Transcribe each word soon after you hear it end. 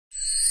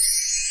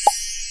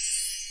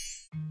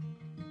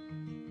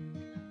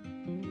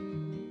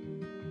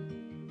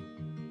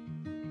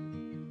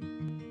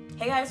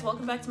Hey guys,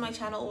 welcome back to my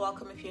channel.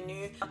 Welcome if you're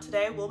new.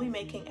 Today we'll be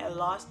making a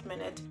last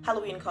minute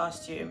Halloween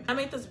costume. I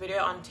made this video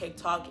on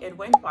TikTok. It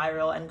went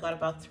viral and got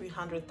about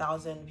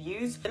 300,000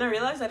 views. Then I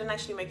realized I didn't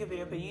actually make a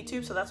video for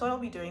YouTube, so that's what I'll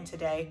be doing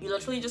today. You're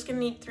literally just gonna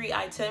need 3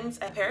 items: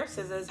 a pair of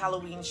scissors,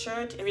 Halloween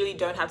shirt. You really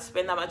don't have to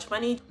spend that much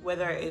money,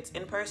 whether it's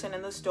in person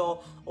in the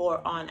store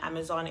or on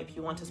Amazon if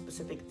you want a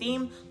specific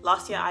theme.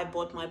 Last year I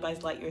bought my Buzz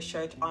Lightyear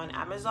shirt on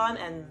Amazon,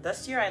 and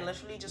this year I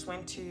literally just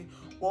went to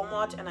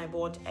Walmart and I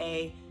bought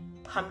a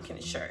pumpkin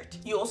shirt.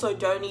 You also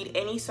don't need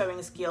any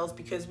sewing skills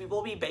because we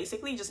will be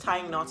basically just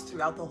tying knots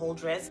throughout the whole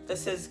dress.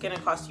 This is gonna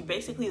cost you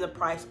basically the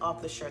price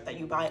of the shirt that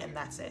you buy, and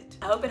that's it.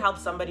 I hope it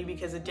helps somebody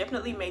because it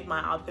definitely made my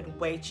outfit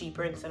way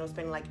cheaper instead of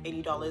spending like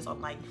 $80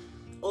 on like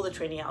all the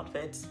trendy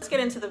outfits. Let's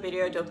get into the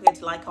video. Don't forget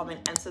to like,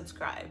 comment, and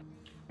subscribe.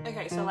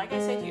 Okay, so like I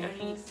said, you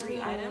only need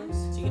 3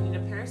 items. So you need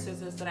a pair of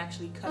scissors that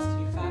actually cuts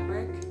through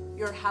fabric.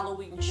 Your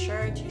Halloween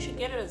shirt, you should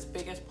get it as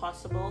big as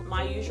possible.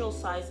 My usual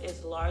size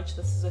is large.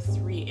 This is a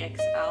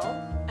 3XL.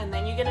 And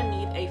then you're gonna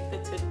need a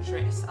fitted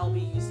dress. I'll be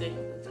using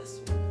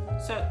this one.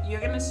 So you're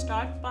gonna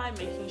start by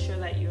making sure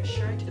that your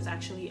shirt is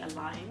actually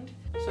aligned.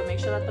 So make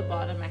sure that the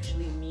bottom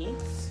actually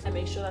meets and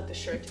make sure that the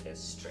shirt is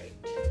straight.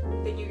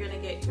 Then you're gonna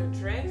get your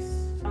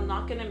dress. I'm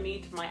not gonna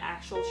meet my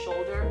actual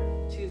shoulder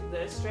to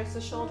this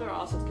dress's shoulder, or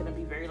else it's gonna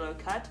be very low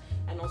cut,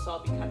 and also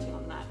I'll be cutting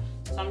on that.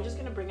 So I'm just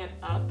gonna bring it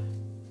up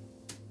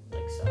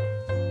like so.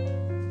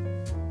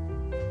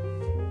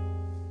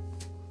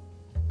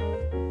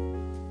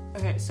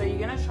 Okay, so you're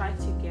gonna try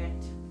to get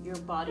your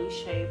body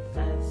shape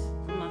as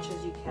much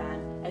as you can.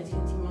 As you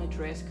can see, my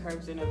dress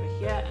curves in over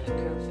here and it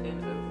curves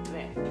in over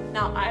there.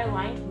 Now I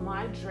aligned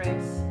my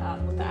dress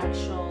with the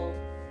actual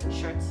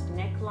shirt's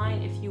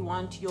neckline. If you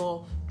want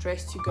your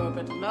dress to go a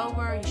bit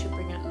lower, you should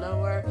bring it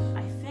lower.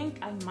 I think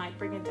I might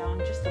bring it down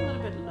just a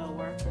little bit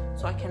lower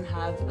so I can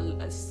have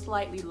a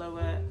slightly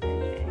lower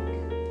neck,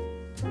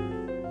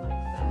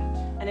 like that.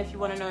 And if you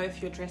want to know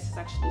if your dress is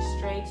actually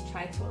straight,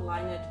 try to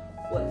align it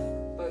with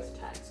both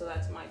tags. So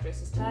that's my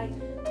dress's tag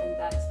and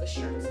that's the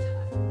shirt's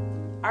tag.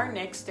 Our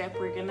next step,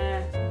 we're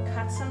gonna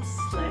cut some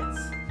slits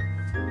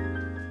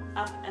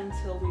up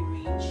until we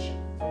reach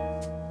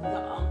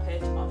the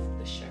armpit of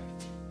the shirt.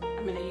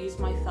 I'm gonna use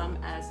my thumb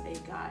as a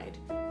guide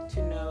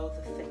to know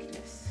the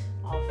thickness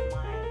of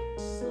my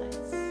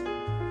slits.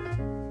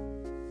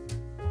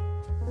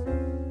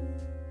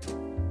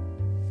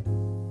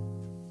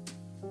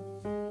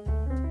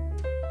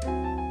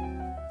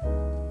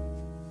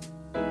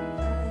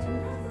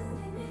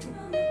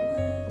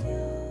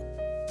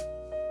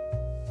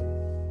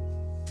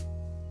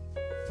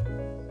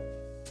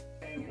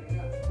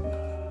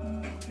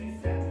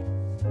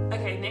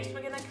 Okay, next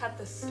we're gonna cut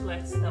the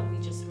slits that we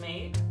just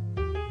made.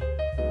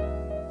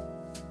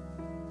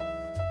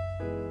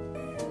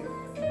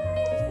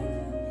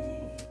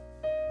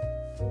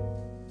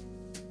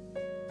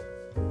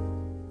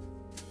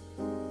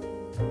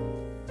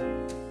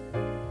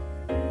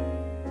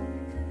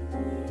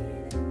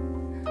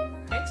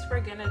 Next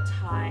we're gonna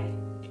tie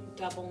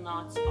double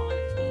knots on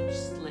each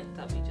slit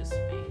that we just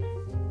made.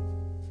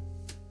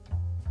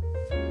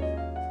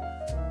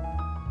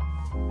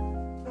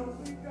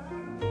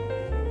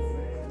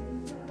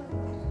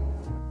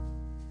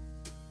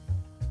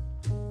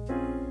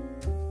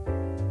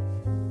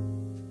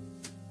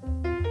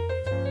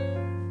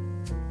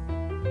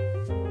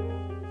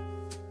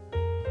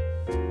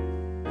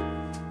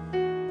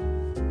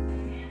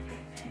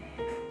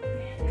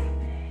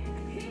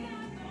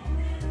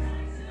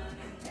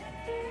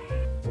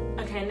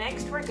 Okay,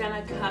 next we're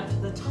gonna cut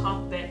the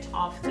top bit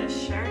of the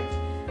shirt.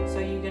 So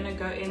you're gonna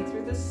go in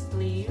through the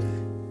sleeve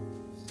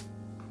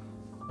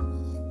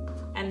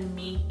and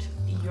meet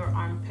your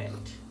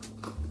armpit.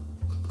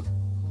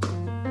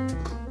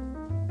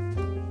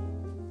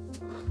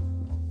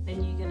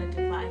 Then you're gonna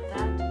divide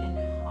that in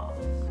half.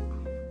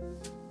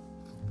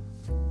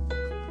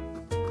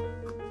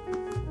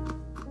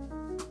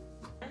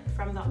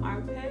 From the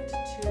armpit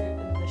to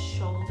the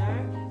shoulder,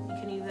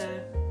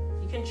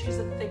 you can choose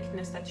the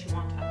thickness that you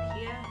want up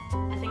here.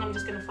 I think I'm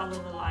just gonna follow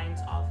the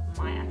lines of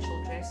my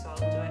actual dress, so I'll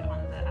do it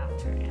on the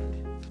outer end.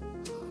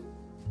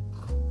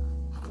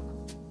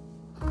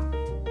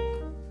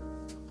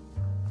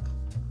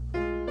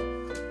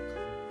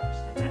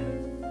 Just like that.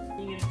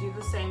 You're gonna do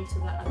the same to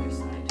the other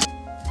side.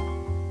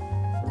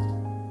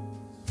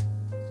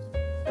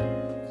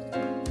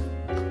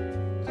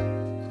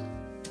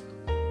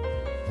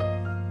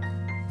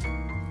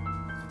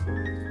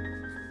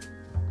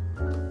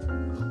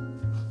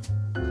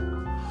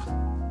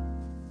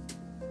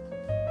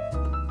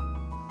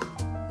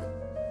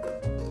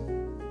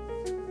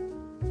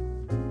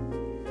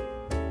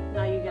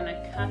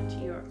 Cut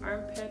your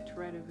armpit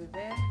right over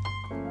there.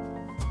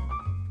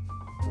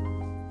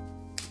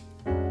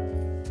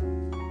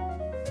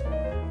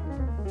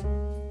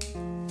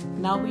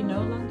 Now we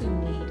no longer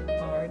need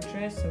our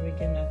dress, so we're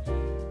gonna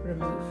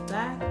remove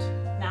that.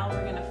 Now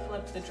we're gonna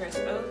flip the dress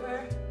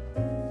over.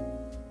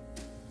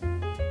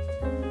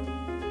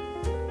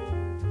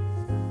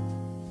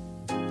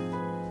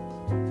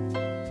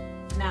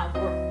 Now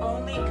we're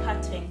only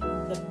cutting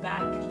the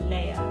back leg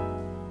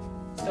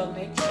So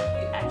make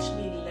sure you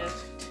actually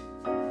lift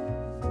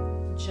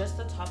just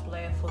the top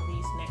layer for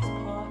these next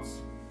parts.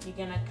 You're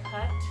gonna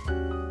cut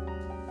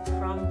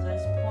from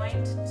this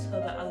point to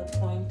the other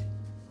point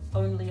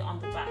only on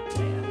the back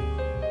layer.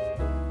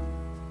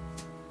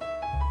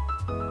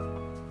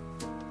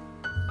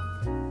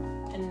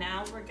 And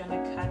now we're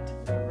gonna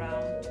cut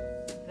around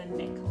the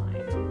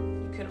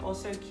neckline. You can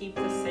also keep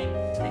the same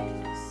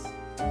thickness.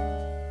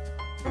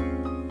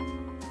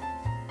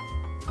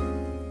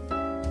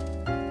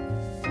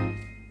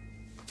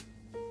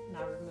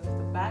 Now remove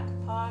the back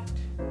part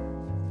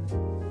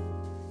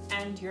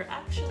and you're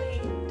actually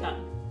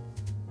done.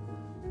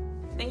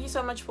 Thank you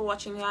so much for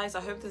watching, guys.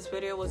 I hope this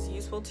video was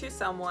useful to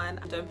someone.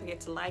 Don't forget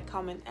to like,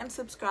 comment, and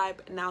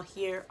subscribe. Now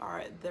here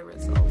are the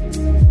results.